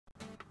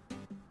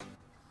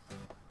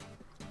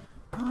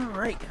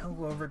Alright,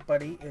 hello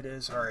everybody, it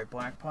is Alright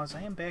Black Paws.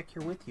 I am back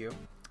here with you.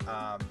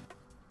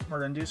 We're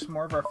going to do some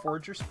more of our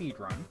Forager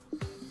speedrun.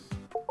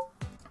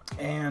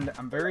 And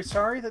I'm very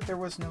sorry that there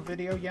was no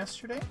video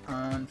yesterday.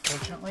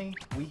 Unfortunately,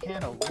 we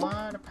had a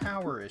lot of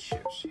power issues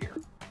here.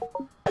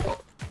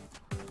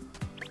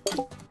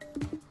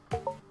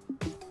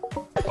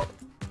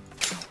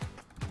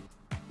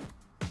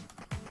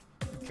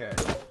 Okay.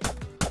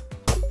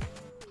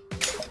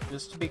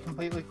 Just to be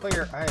completely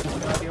clear, I have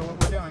no idea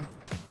what we're doing.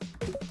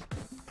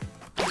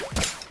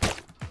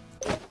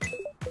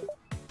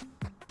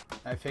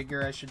 I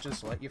figure I should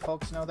just let you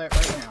folks know that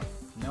right now.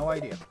 No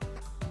idea.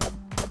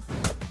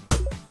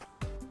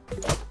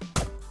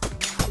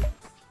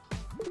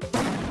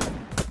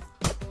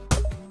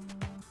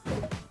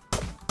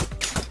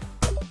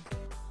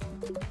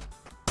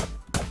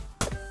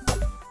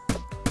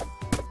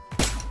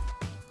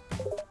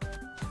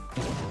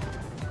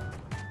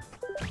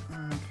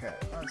 Okay,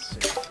 let's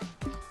see.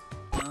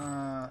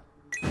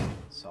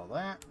 Sell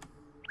that.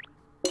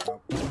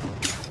 Oh.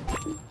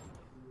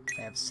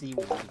 I have seaweed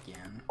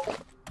again.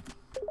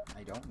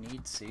 I don't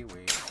need seaweed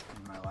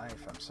in my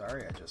life. I'm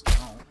sorry, I just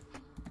don't.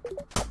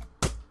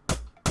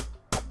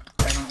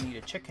 I don't need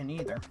a chicken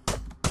either.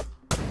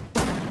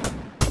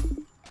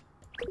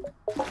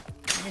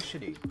 You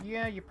should eat.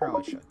 Yeah, you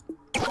probably should.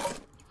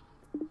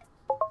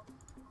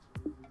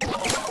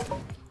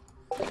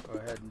 Go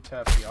ahead and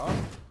tap you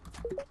off.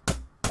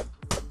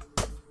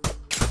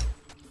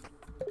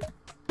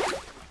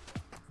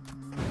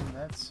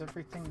 That's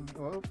everything.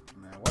 Whoa,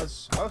 that was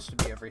supposed to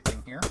be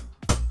everything here.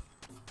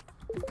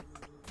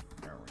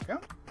 There we go.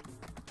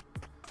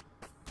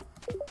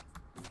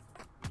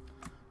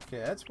 Okay,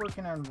 that's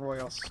working on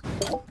royal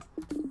scale.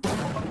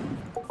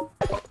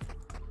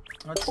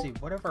 Let's see,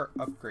 what of our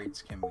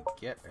upgrades can we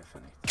get, if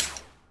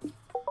anything?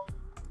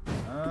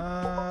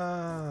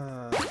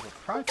 We're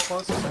probably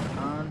closest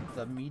on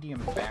the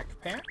medium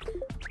backpack.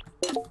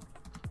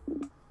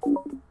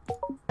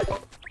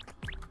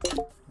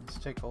 Let's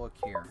take a look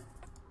here.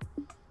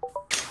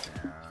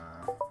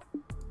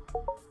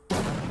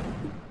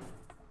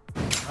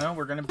 Well,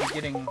 we're going to be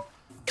getting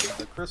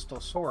the crystal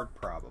sword,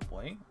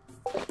 probably.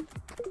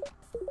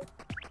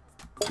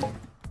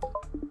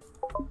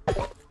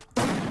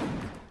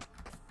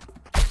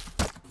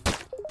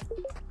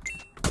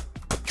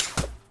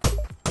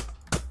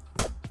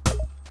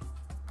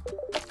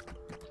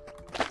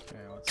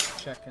 Okay,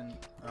 let's check in.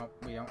 Oh,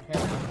 we don't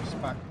have a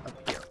spot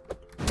up here.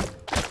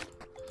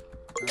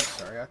 I'm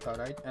sorry, I thought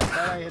I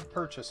had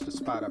purchased a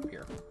spot up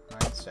here. My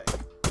mistake.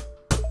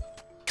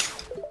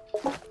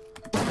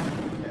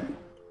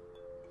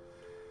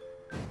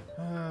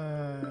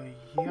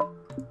 Yep.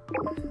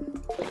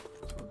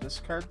 So we'll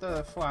discard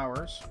the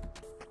flowers.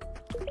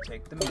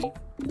 Take the meat.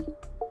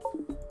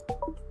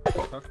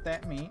 Cook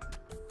that meat.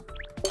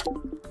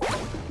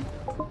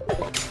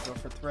 And go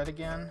for thread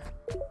again.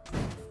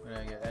 What did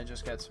I get? I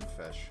just got some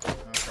fish.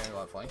 Okay,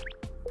 lovely.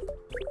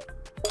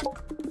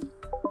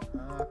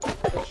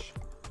 Fish.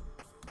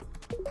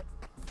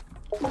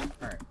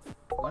 Alright.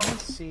 Let me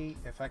see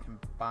if I can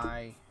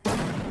buy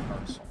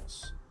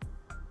parcels.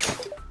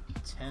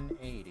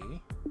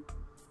 1080.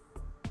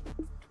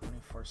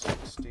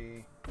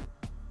 2460.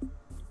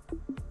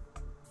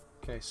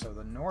 Okay, so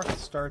the north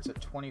starts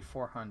at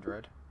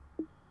 2400.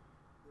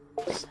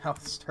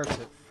 South starts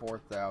at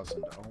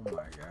 4000. Oh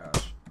my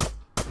gosh.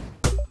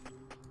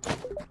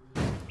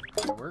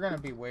 Okay, we're going to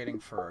be waiting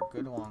for a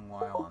good long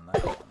while on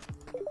that one.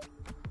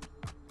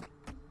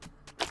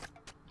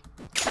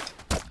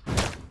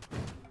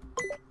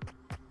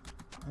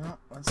 Well,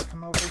 let's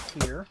come over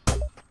here.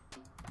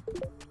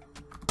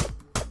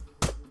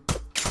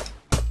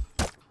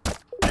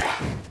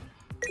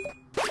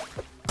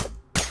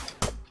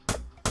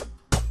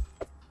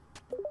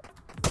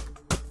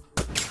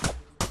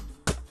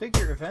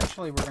 Figure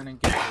eventually we're going to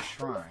get the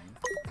shrine.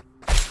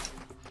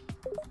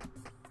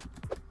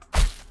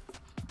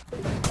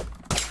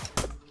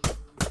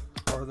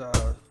 Or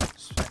the,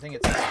 I think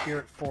it's the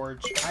Spirit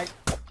Forge.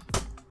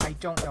 I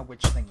don't know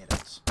which thing it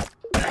is.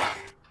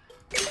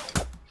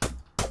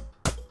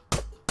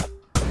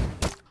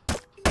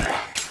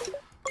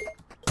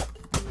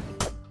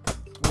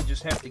 We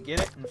just have to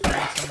get it and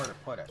find somewhere to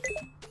put it.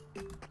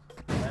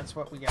 That's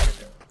what we got to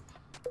do.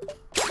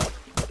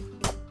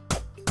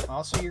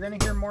 Also, you're going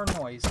to hear more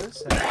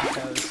noises. That's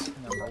because,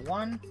 number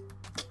one,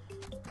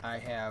 I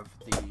have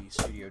the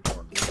studio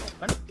door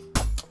open.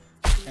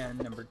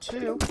 And number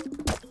two,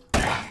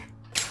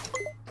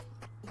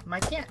 my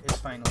cat is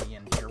finally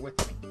in here with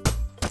me.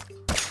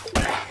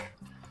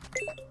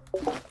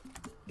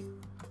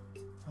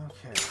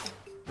 Okay.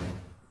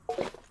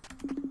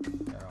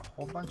 Got a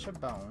whole bunch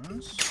of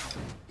bones.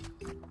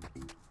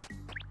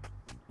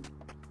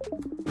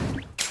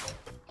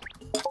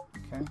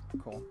 Okay,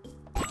 cool.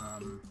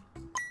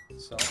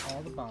 Sell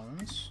all the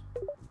bones.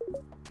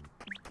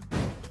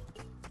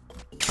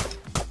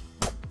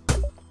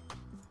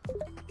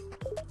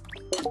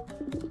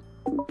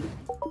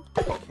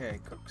 Okay,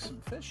 cook some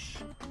fish.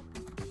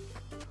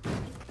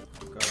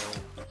 We'll go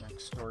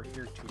next door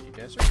here to the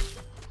desert.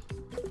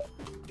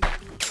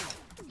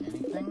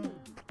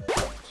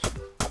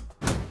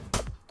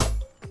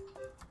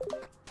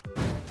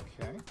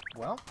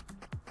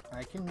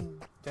 can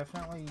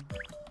definitely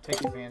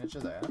take advantage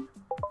of that.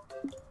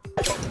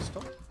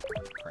 Crystal.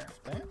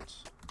 Craft that.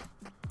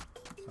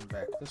 Come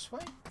back this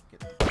way. Get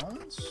the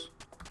bones.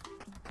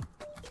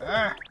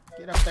 Ah!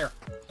 Get up there.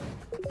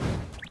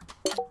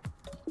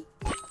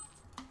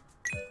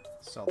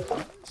 Sell the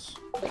bones.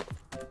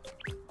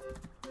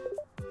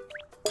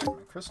 My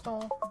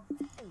crystal.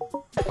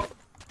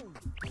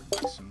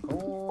 Make some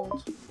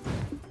gold.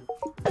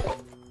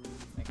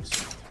 Make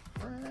some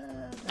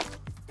thread.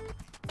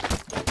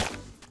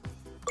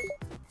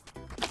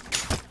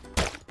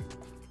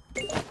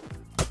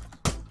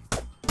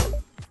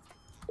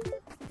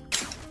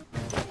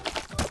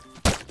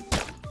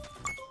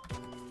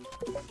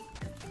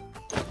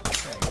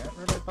 Okay, got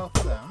rid of both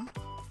of them.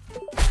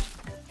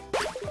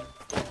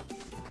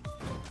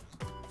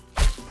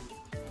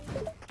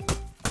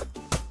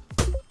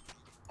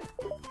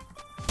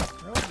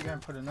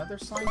 Put another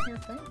slime here.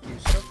 Thank you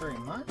so very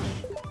much.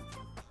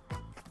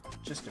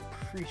 Just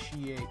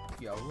appreciate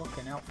you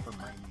looking out for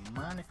my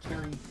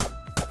monetary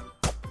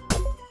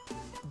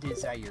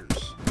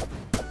desires.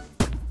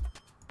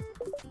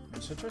 No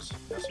citrus?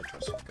 No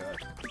citrus.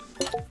 Good.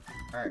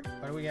 Alright,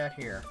 what do we got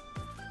here?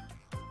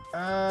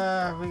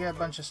 We got a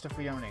bunch of stuff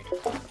we don't need.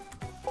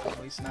 At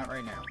least not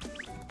right now.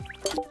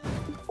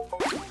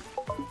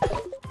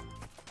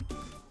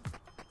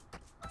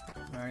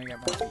 I already got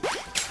more fish.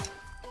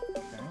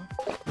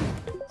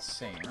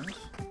 Sand.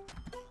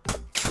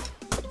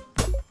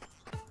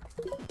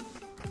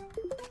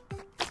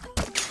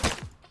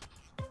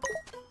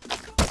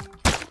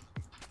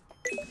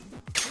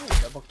 Ooh,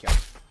 double kill.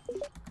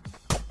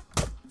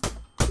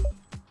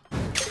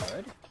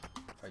 Good,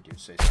 if I do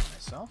say so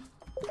myself.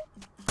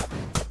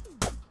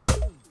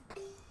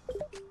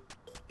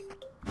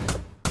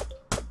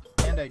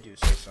 And I do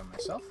say so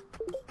myself.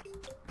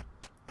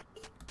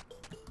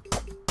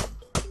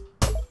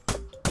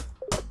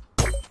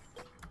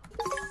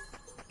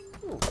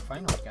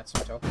 Finally got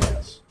some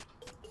tokens.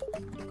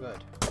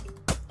 Good.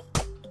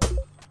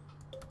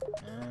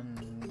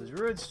 And the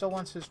druid still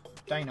wants his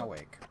dino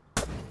egg.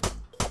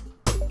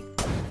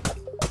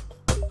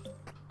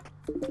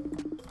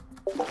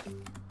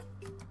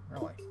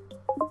 Really?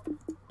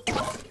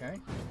 Okay,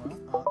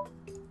 well,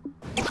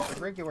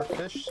 regular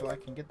fish so I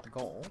can get the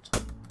gold.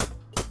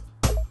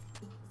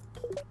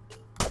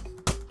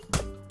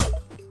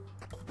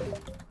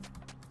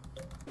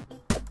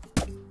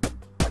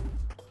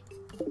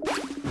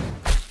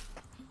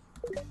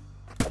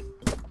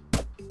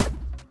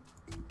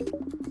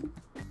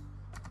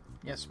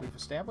 Yes, we've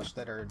established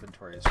that our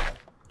inventory is full.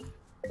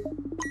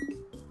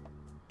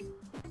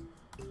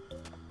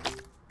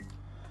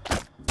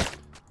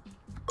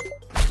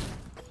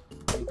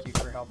 Thank you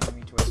for helping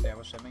me to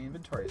establish that my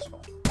inventory is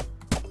full.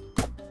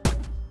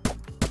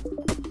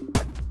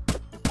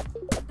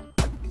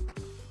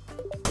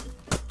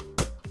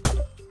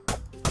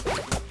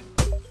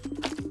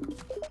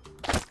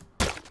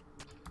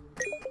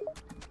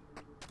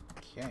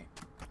 Okay,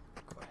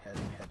 go ahead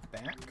and head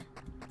back.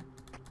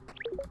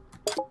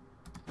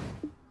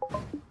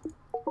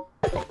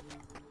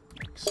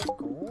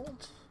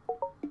 Gold.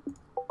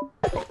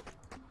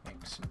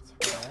 Make some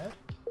thread.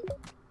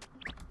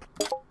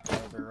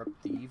 Gather up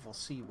the evil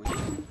seaweed.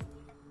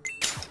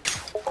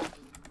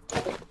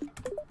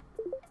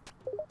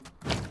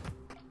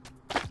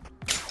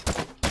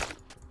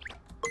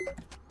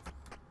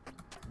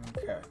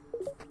 Okay.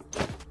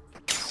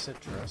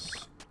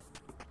 Citrus.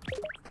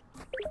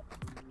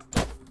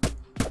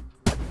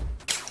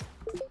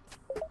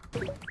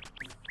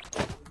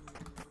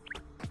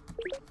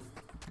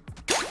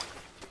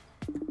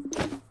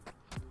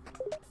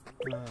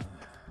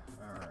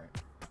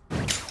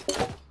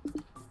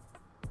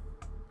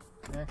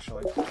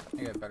 Actually,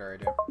 I got a better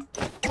idea.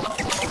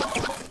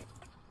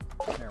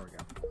 There we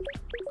go.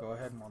 Go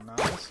ahead and we'll knock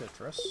the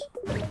citrus.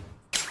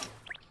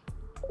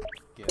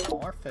 Get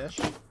all our fish.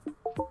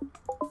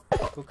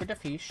 Cook the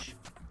fish.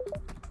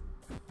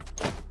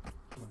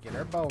 We'll get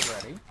our bow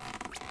ready.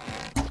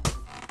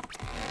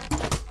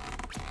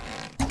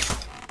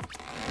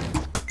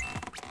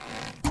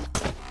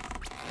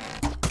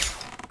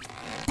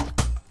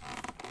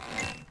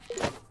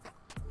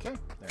 Okay,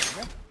 there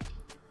we go.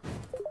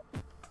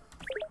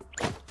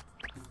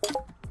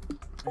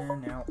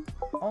 And now,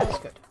 all is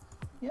good.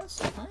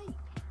 Yes, hi.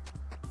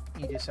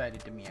 He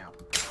decided to meow.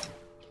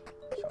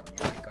 So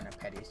now I'm gonna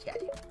pet his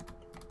head.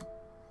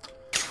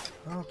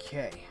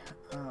 Okay,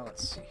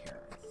 let's see here.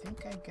 I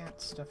think I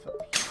got stuff up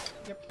here.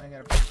 Yep, I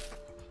got a bone.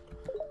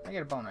 I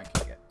got a bone I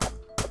can get.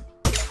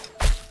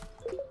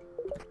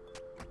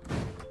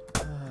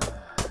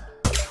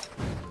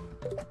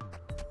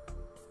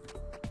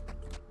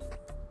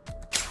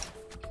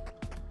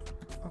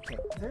 Okay,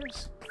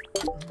 there's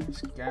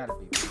gotta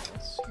be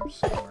beetles here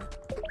somewhere.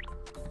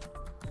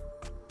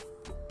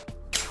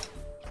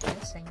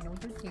 Yes, I know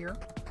you're here.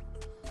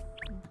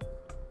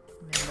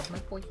 I love my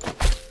boy.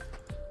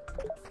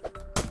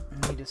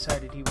 And he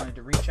decided he wanted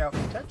to reach out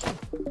and touch him.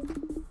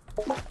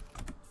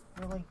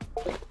 Really?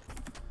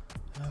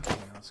 Okay,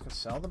 let's go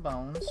sell the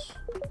bones.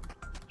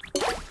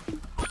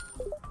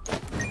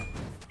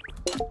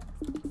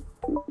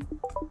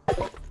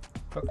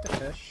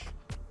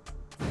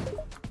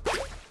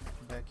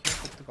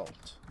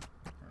 difficult.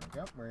 There we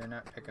go. We're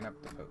not picking up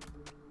the poop.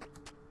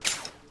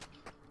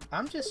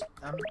 I'm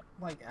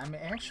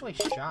actually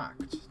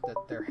shocked that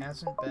there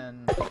hasn't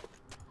been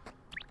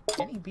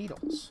any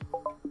beetles.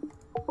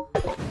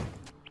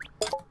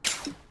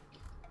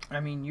 I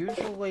mean,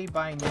 usually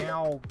by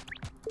now,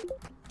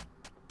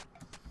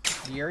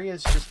 the area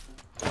is just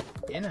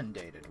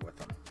inundated with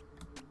them.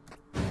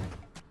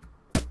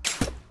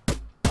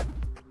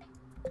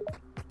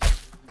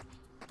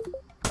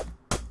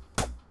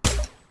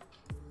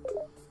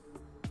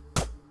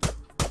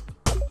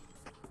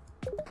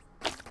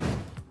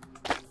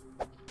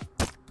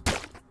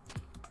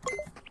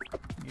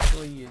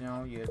 Usually, you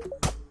know, you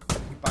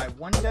buy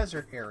one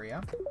desert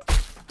area,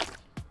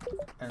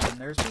 and then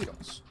there's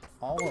beetles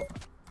all over.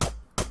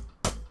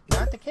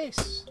 Not the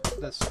case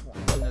in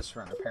this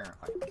run,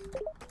 apparently.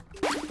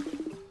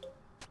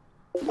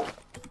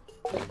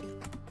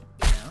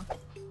 Yeah.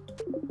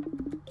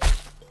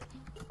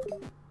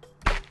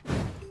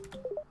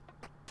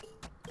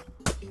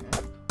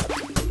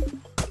 Okay.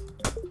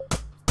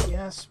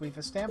 Yes, we've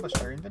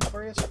established our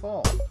inventory is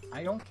full.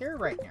 I don't care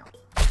right now.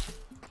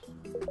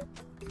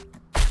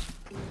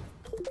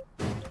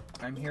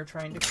 I'm here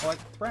trying to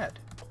collect thread,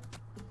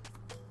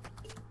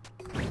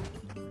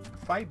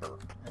 fiber,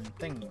 and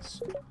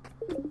things.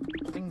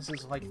 Things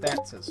is like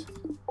that says.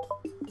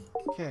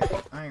 Okay,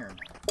 iron,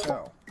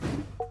 go.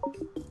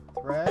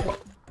 Thread,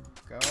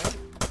 go.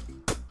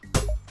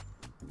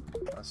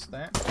 Plus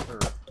that for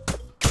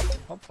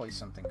hopefully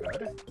something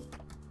good.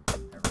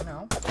 Never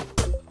know.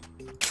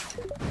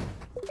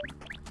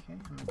 Okay,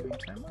 am I doing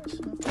time-wise?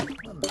 Okay,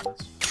 11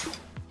 minutes.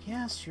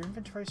 Yes, your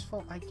inventory's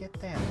full. I get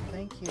that.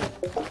 Thank you.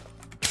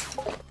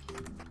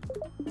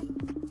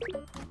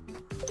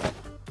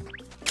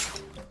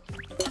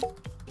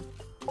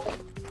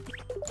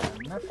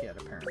 Not enough yet,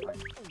 apparently.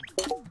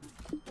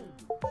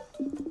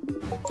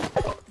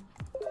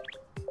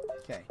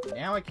 Okay,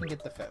 now I can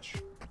get the fish.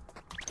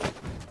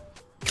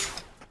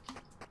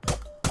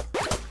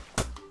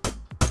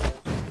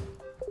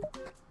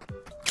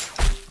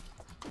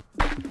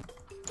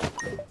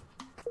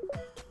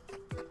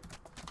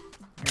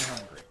 You're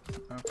hungry.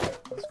 Okay,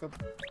 let's go.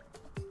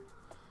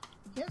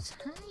 Yes,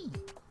 hi.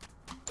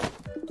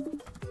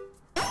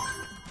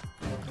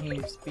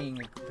 He's being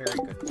a very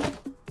good boy.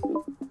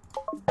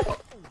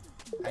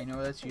 I know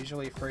that's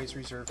usually a phrase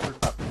reserved for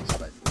puppies,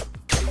 but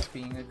he's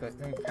being a good.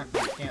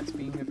 Cat's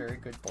being a very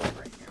good boy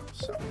right now.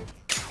 So,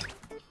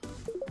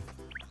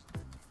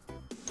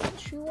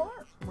 yes, you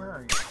are. Where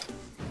are you?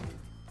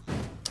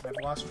 I've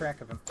lost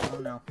track of him. Oh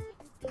no.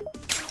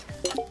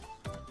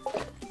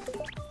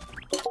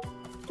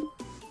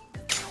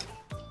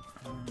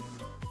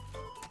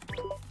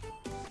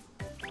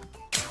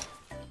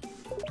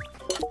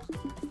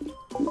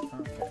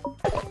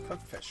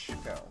 Fish,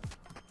 go.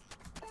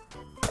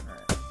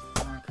 Alright,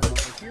 I want to come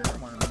over here. I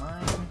want to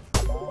mine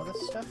all of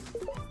this stuff.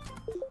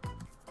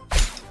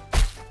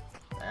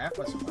 That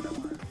wasn't what I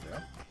wanted to do.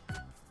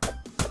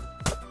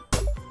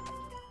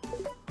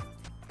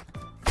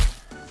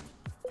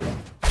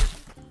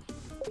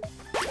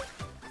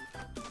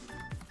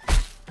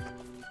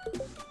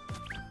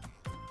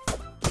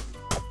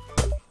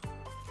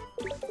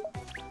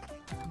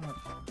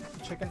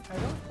 Chicken, I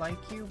don't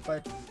like you,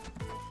 but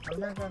I'm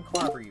not going to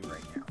clobber you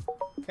right now.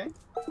 Okay.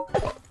 Okay.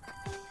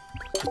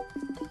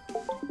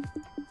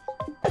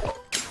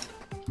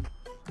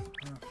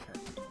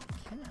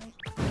 Can I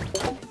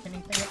make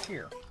anything up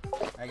here?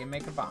 I can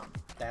make a bomb.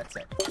 That's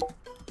it.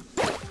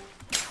 I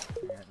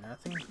got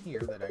nothing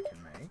here that I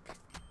can make.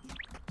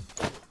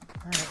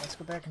 Alright, let's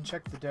go back and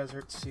check the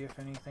desert, see if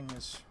anything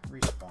is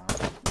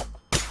respawned.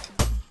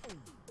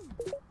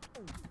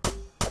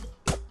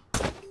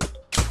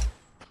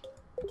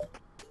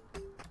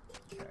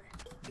 Okay,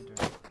 I'm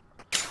doing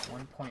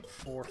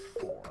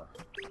 1.44.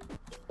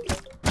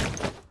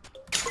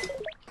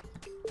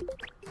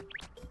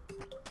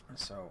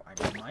 So I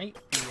might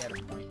be at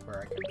a point where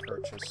I can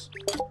purchase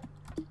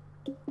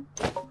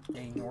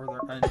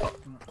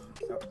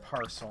a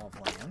parcel of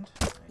land.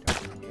 I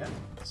don't know yet.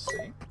 Let's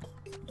see.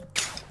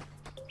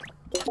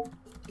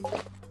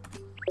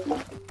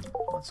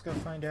 Let's go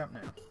find out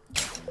now.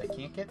 I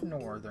can't get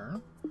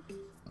northern.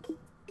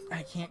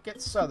 I can't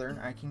get southern.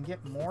 I can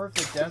get more of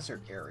the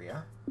desert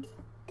area.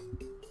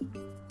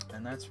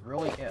 And that's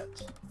really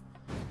it.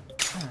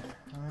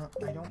 Well,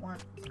 I don't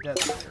want the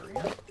desert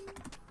area.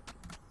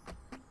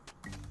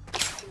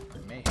 I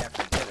may have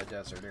to get a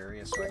desert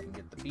area so I can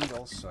get the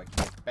beetles, so I can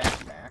get the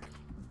backpack.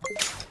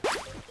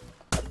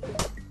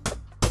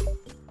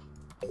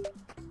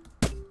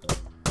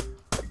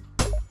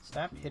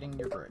 Stop hitting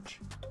your bridge.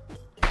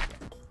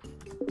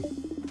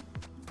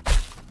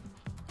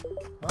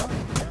 Well,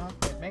 you know,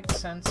 it makes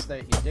sense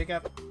that you dig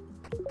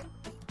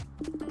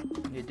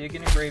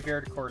in a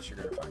graveyard, of course you're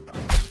going to find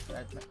bombs.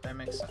 That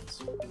makes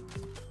sense.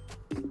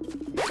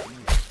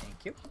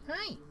 Thank you.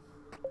 Hi!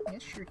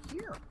 Yes, you're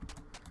here.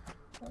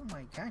 Oh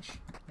my gosh.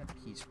 Yep,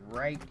 he's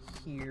right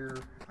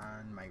here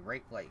on my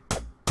right leg.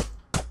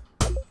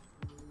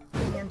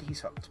 And he's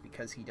hooked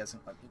because he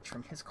doesn't let me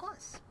trim his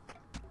claws.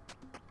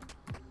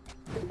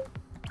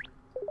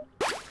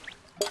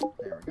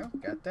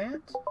 got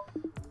that.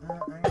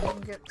 I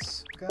can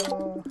get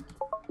go.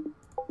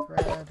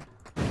 Thread,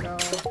 go.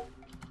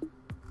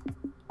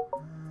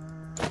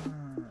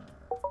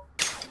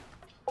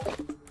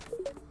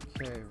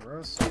 Okay,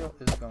 rose steel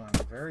is going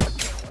very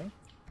slowly.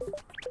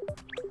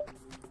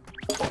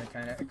 I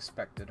kind of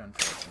expected,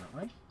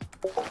 unfortunately.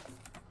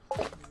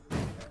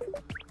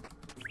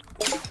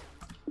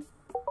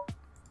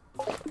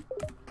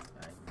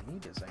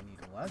 I need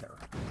leather.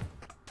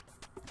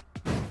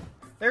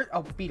 There.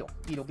 Oh, beetle.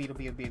 Beetle.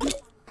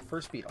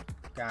 First beetle.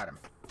 Got him.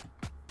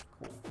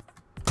 Cool.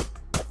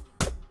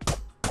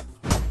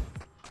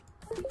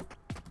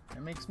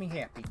 That makes me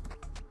happy.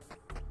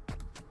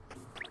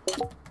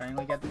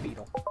 Finally got the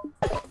beetle.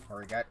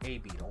 Or I got a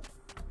beetle.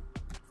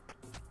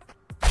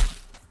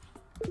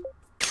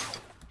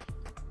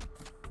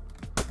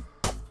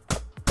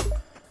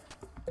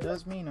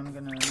 Does mean I'm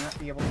gonna not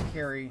be able to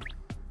carry.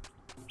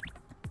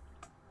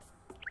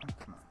 Oh,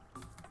 come on.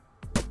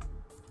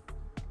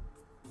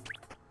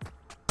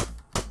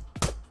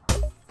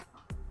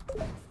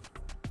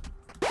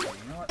 Okay,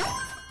 you know what?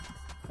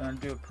 I'm gonna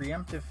do a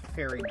preemptive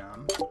fairy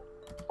nom.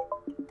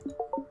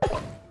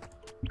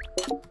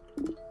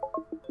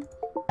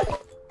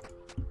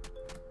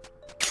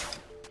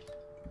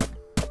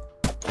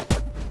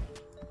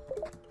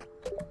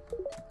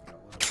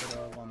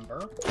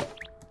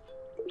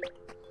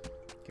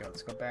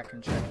 Let's go back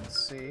and check and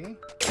see.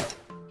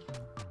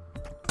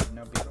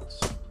 No beetles.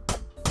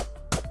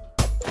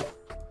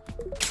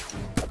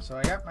 So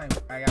I got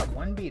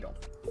one beetle.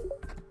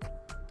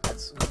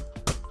 That's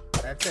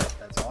it.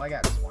 That's all I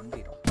got is one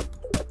beetle.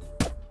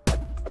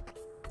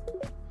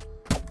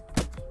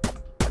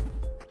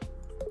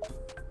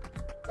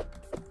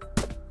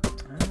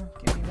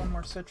 Give me one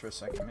more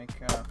citrus. I can make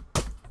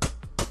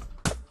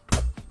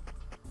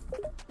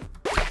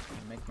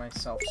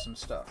myself some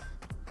stuff.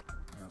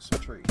 You know, some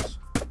trees.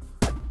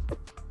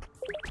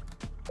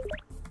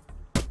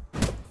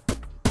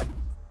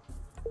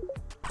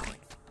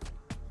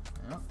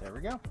 There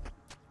we go.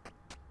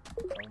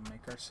 We'll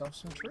make ourselves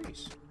some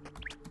trees.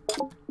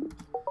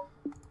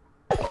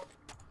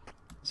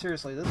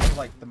 Seriously, this is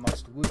like the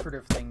most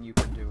lucrative thing you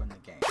can do in the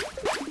game.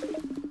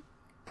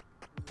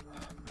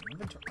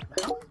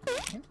 How did my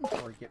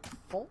inventory get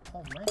full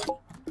already?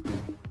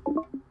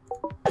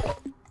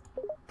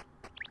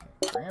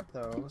 Okay, grab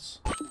those.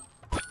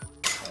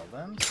 Sell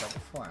them, sell the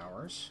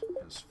flowers.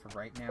 Because for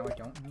right now I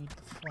don't need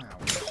the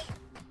flowers.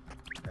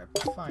 Grab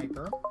the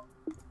fiber.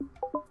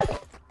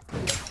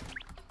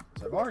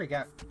 I've already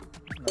got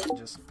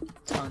just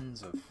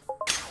tons of.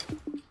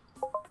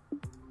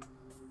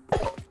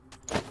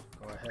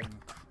 Go ahead and.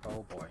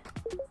 Oh boy.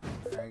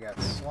 I got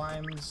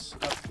slimes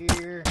up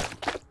here.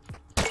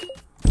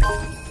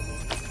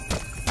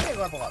 Hey,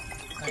 level up.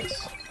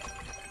 Nice.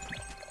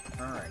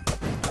 Alright.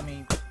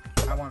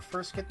 I want to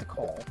first get the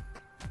coal.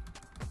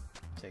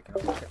 Taking a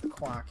look at the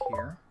clock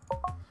here.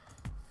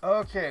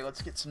 Okay,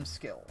 let's get some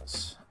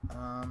skills.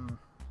 I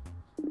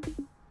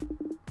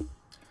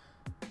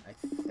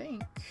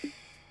think.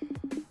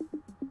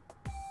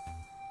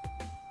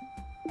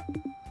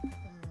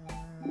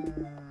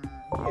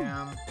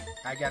 Yeah,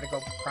 I gotta go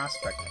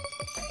prospecting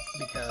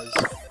because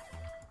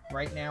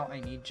right now I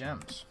need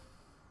gems.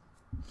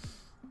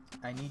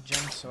 I need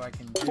gems so I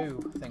can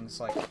do things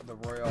like the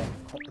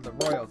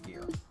royal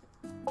gear.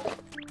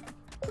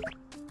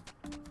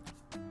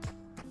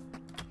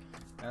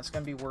 That's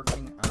gonna be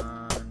working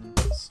on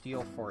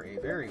steel for a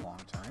very long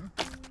time.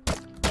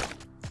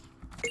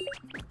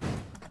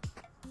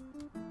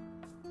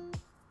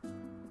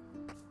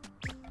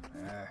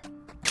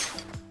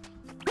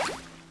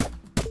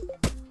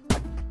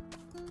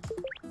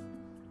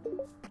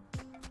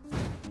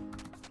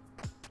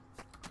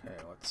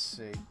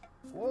 See.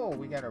 Whoa,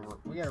 we got a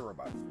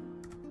robot.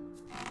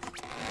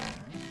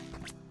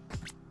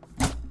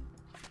 That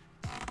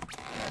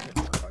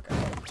didn't work like I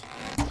hoped.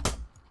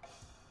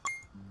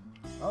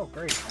 Oh,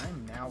 great!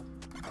 I'm now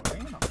a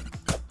rhino.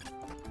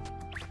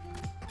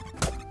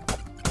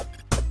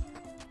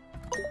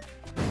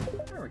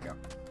 There we go.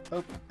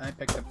 Oh, I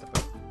picked up the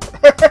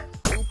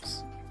food.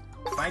 Oops,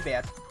 my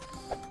bad.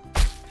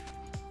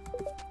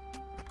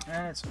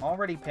 And it's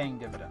already paying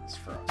dividends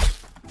for us.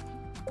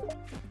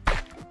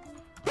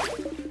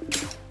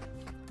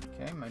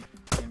 Okay, my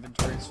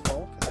inventory is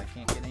full because I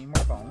can't get any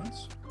more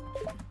bones.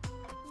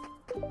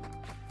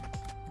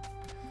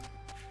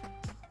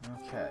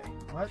 Okay,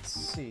 let's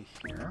see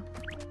here.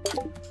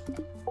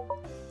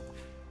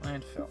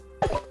 Landfill.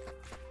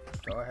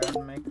 Go ahead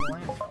and make the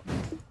landfill.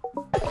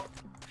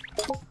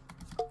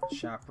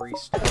 Shop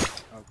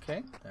restart.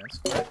 Okay, that's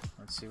good.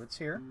 Let's see what's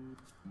here.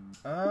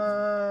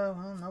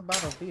 Well, no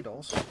bottle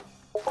beetles.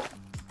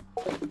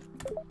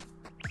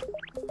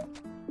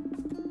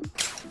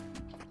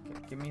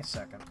 Give me a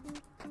second.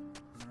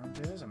 What I'll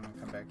do is I'm going to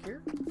come back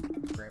here.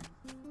 Grab.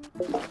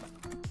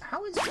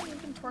 How is my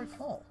inventory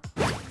full?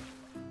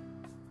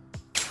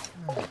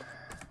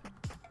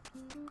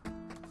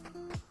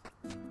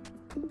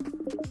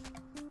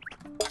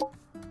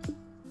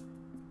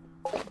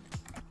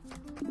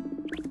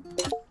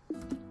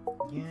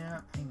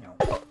 Yeah, I know.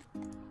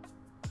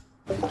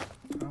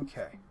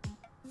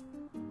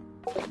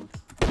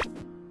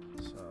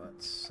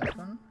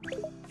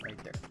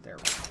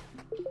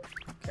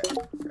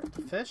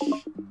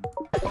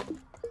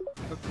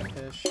 cook the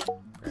fish,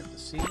 grab the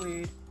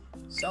seaweed,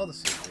 sell the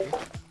seaweed,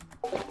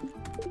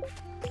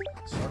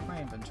 sort my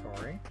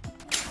inventory,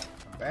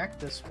 come back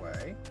this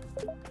way,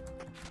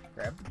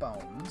 grab the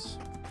bones,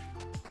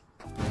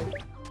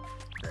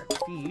 grab the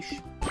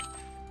fish,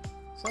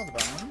 sell the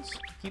bones,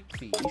 keep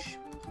the fish.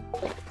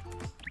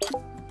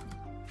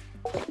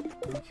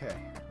 Okay,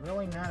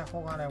 really not a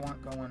whole lot I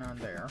want going on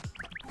there.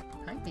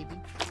 Hi, baby.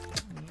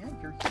 Yeah,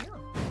 you're here.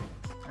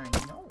 I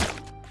know.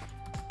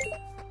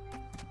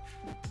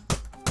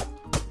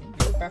 And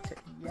you're about to...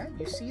 Yeah,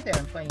 you see that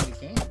I'm playing a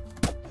game.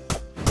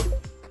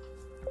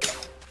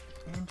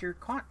 And you're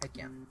caught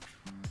again.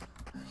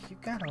 You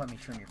gotta let me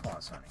trim your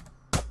claws, honey.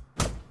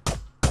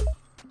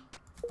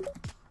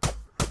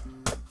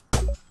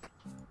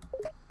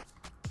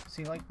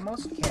 See, like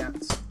most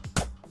cats,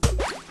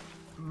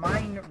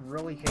 mine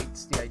really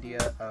hates the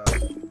idea of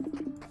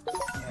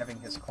having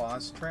his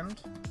claws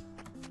trimmed.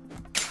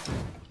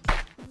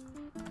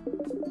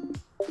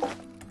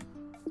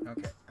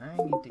 Okay, I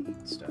need to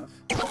eat stuff.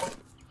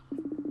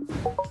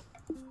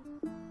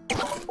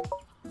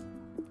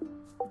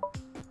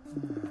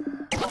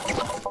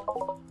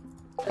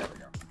 There we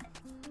go.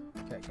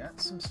 Okay,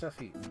 got some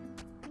stuff eaten.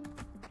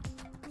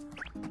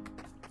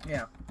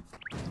 Yeah,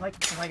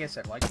 like I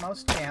said, like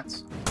most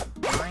cats,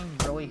 mine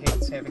really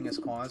hates having his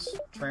claws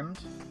trimmed.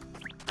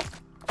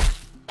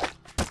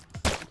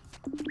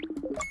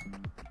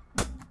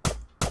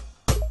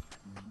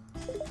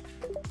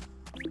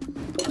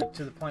 Like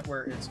to the point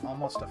where it's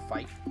almost a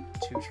fight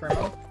to trim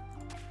them.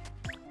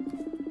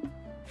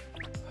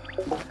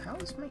 How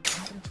is my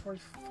inventory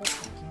full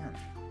again?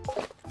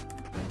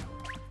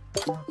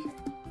 Okay,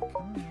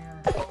 come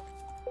here.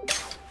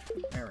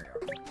 There we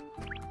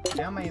go.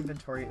 Now my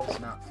inventory is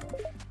not full.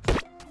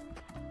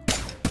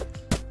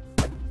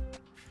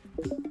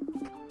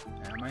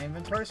 Now my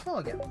inventory is full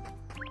again.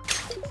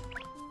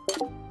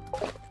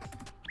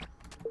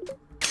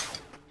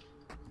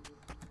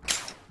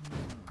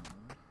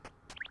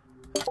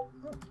 Oh,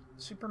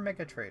 Super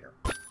Mega Trader.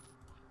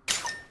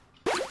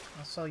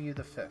 I'll sell you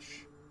the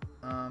fish.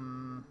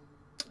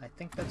 I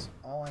think that's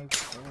all I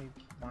really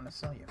want to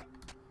sell you.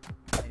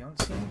 I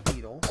don't see any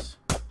beetles.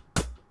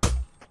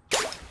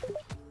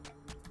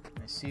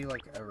 I see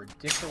like a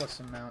ridiculous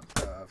amount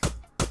of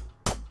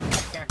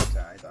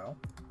cacti, though.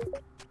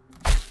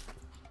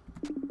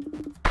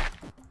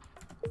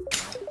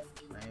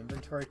 My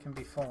inventory can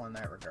be full in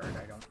that regard.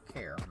 I don't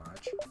care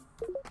much.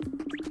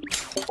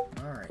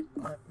 Alright,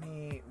 I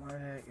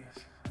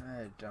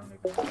don't even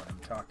know what I'm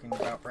talking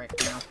about right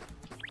now.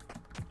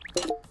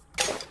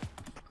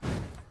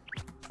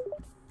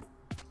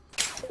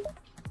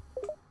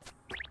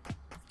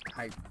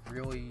 I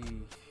really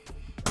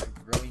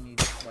need,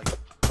 like,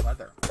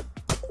 leather.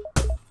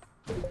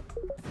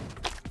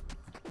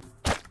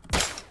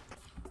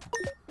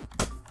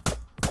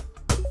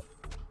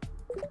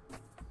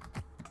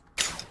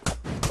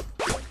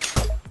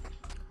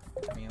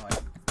 I mean,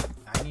 like,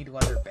 I need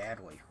leather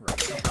badly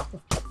right now.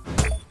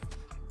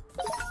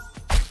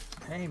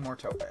 Hey, more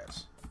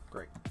topaz.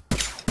 Great.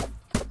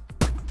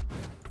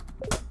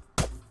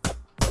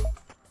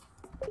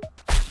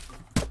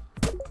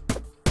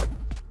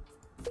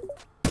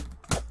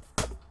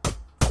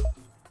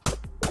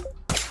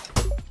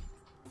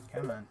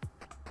 Come on.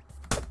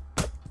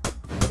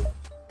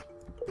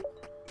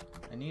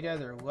 I need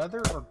either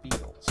leather or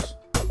beetles.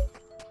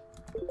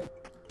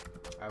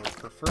 I would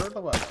prefer the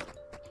leather.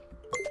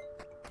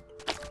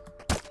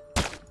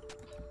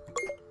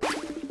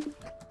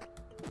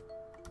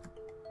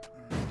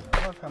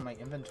 I love how my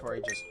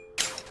inventory just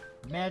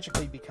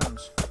magically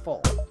becomes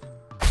full.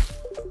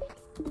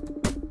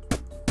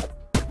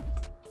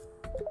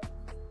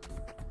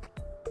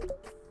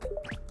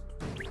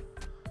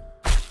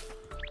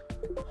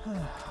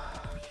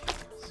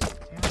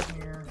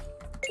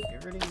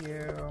 Get rid of you.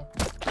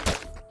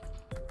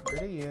 Get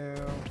rid of you.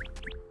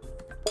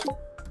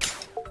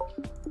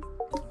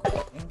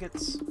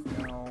 Ingots.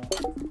 No.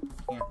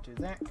 Can't do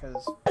that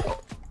because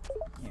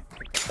can't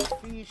pick up the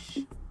fish.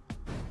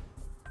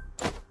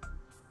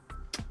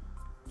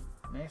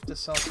 May have to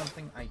sell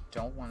something I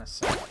don't want to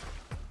sell.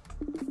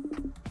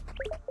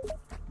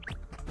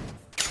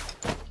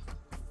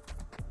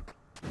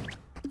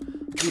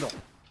 Beetle.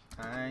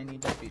 I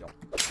need that beetle.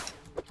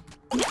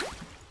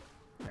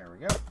 There we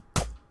go.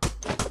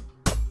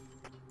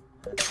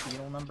 That's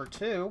beetle number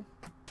 2.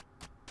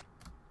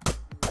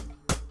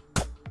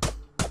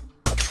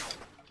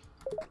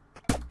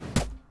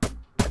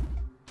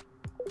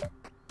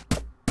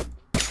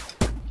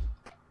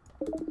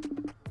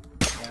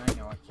 Yeah, I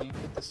know, I can't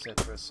get the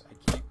citrus. I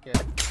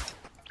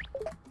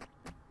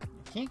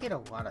can't get a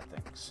lot of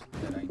things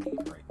that I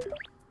need right now.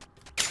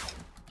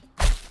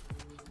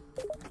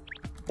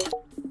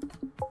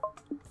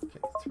 Okay,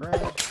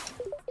 thread.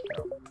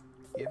 Go.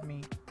 Give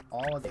me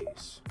all of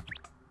these.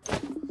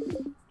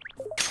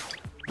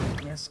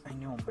 Yes, I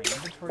know, my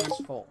inventory is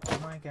full. Oh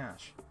my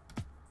gosh.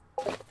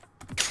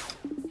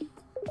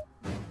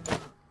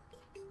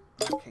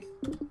 Okay.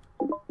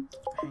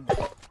 Hang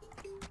on.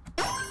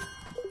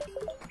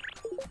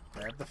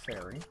 Grab the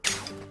fairy.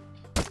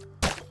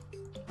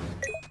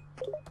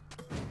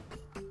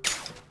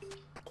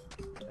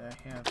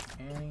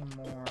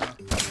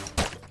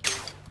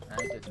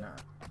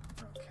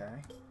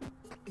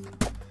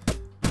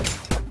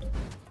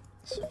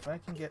 if I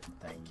can get...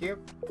 Thank you.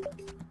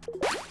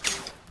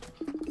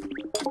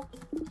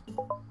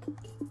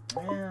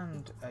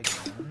 And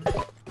again,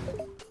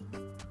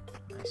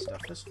 my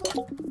stuff is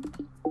full.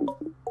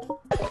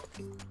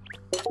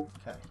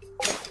 Okay.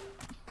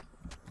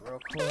 Real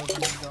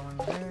clothing going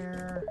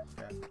there.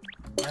 Got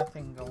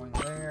nothing going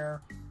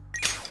there.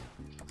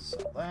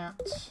 Sell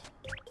that.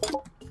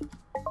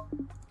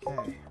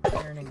 Okay,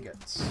 iron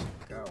ingots.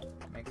 Go.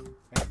 Make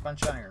a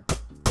bunch of iron.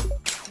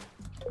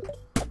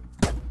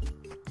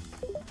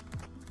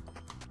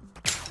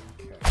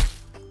 Okay.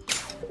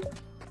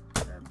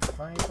 Grab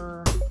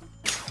fiber.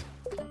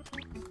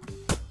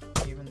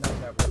 Even though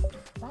that would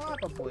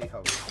probably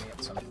host me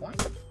at some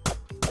point.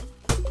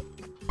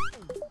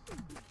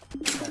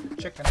 Got a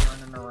chicken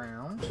running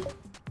around.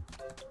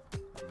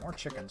 More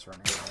chickens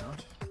running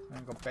around. I'm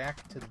gonna go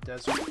back to the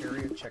desert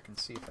area, check and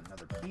see if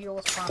another beetle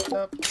has popped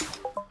up.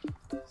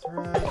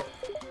 Thread.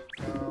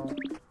 Go.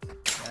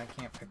 Yeah, I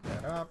can't pick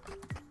that up.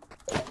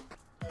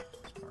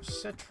 Some more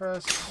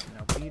citrus.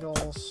 No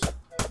beetles.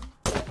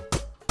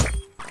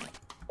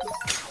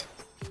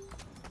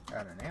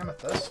 Got an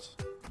amethyst.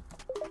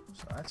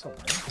 So that's a win.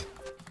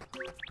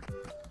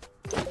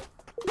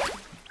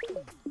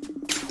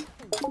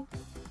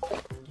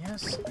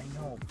 Yes, I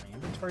know. My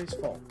inventory's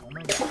full. Oh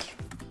my gosh.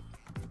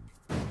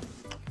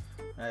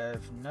 I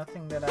have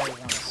nothing that I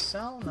want to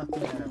sell,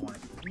 nothing that I want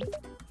to eat.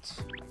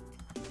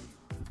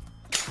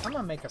 I'm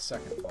going to make a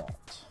second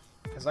vault.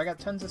 Because I got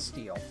tons of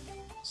steel.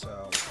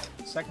 So,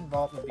 second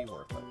vault would be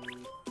worth it.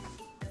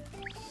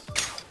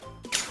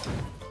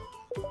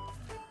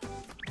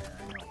 Yeah,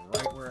 I know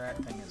right where that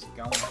thing is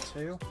going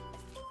to.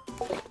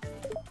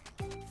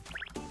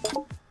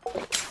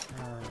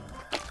 Oh,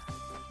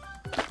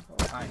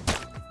 hi.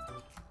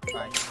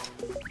 Hi.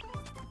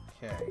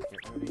 Okay, get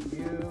rid of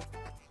you.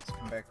 Let's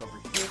come back over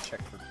here,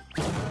 check for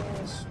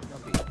beetles. No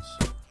beetles.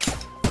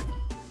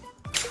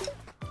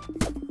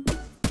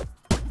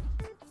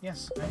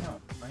 Yes, I know.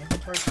 My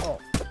inventory's full.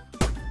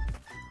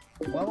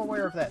 Well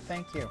aware of that,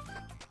 thank you.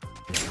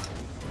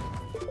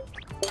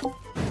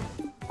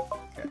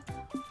 Okay.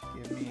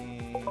 Give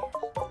me...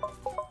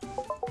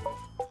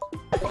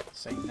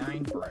 say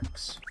 9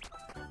 bricks.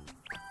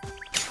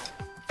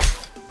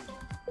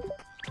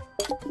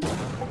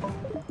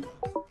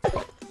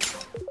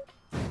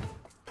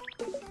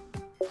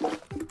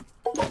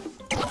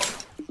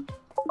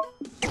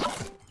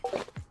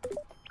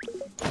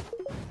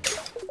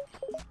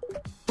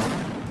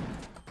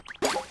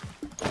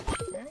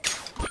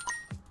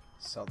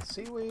 Sell the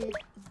seaweed.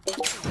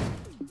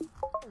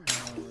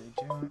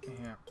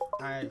 Yeah.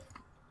 I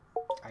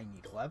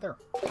need leather.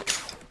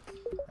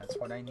 That's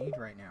what I need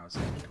right now, is I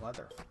need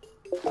leather.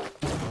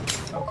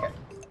 Okay.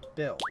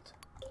 Build.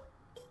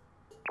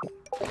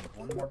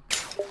 One more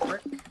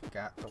brick.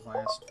 Got the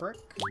last brick.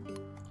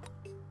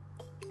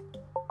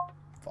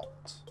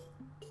 Vault.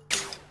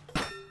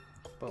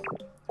 Boom.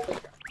 There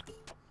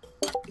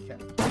we go. Okay.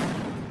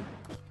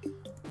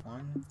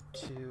 1,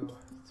 2,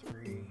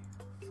 3,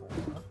 4.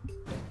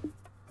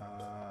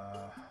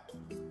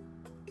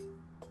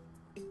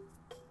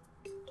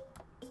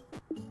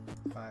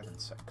 5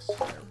 and 6.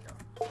 There we go.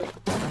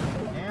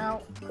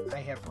 Now I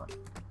have room.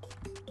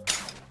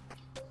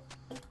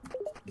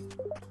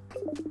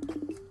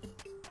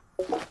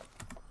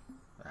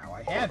 Now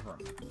I had room.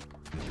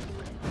 I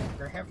no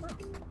longer have room.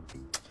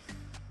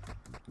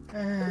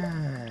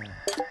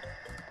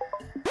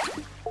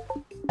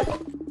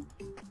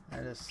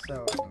 That is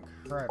so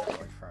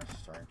incredibly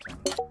frustrating.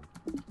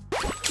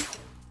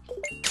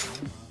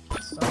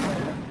 Sell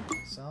that.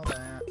 Sell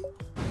that.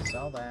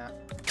 Sell that.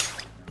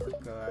 And we're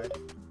good.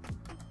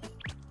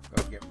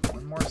 Go get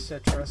one more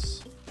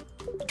citrus.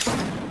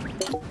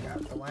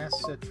 Got the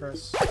last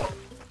citrus.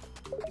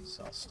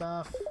 Sell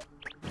stuff.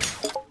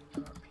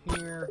 Come up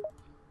here.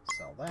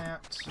 Sell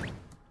that.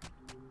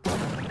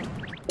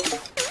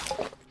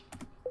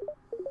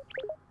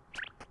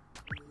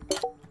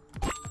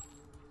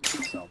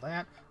 Sell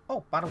that.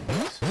 Oh, bottom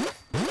beetles.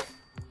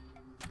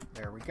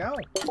 There we go.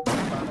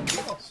 Bottom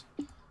beetles.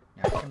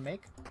 Now we can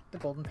make the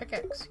golden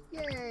pickaxe.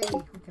 Yay!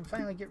 We can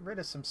finally get rid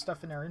of some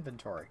stuff in our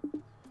inventory.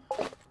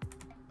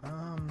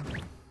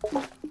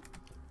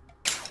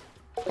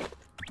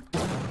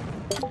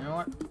 You know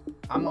what?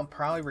 I'm gonna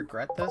probably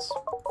regret this.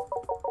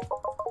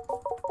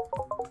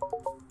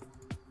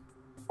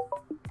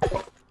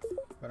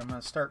 But I'm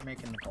gonna start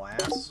making the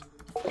glass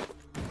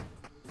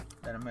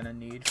that I'm gonna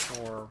need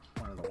for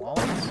one of the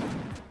wallets.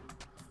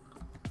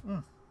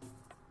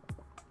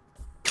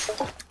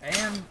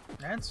 And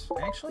that's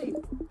actually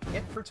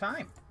it for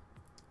time.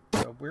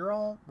 So we're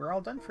all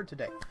done for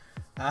today.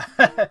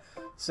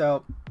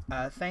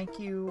 Thank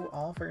you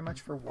all very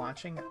much for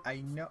watching.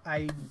 I know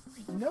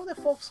that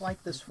folks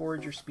like this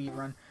Forager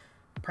speedrun,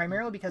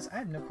 primarily because I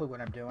have no clue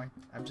what I'm doing.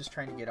 I'm just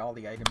trying to get all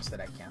the items that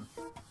I can.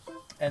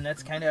 And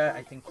that's kind of,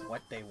 I think,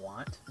 what they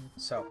want.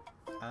 So,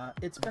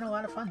 it's been a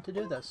lot of fun to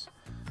do this.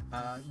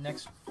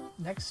 Next,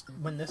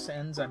 when this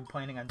ends, I'm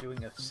planning on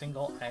doing a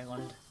single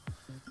island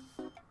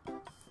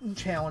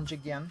challenge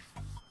again.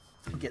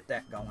 Get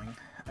that going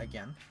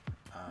again.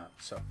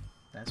 So,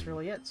 that's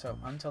really it. So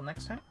until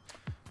next time,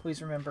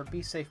 please remember,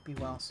 be safe, be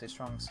well, stay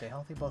strong, stay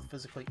healthy, both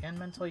physically and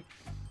mentally,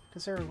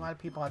 because there are a lot of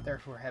people out there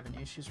who are having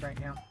issues right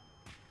now.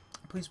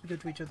 Please be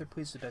good to each other.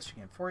 Please do the best you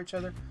can for each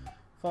other.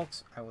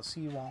 Folks, I will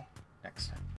see you all next time.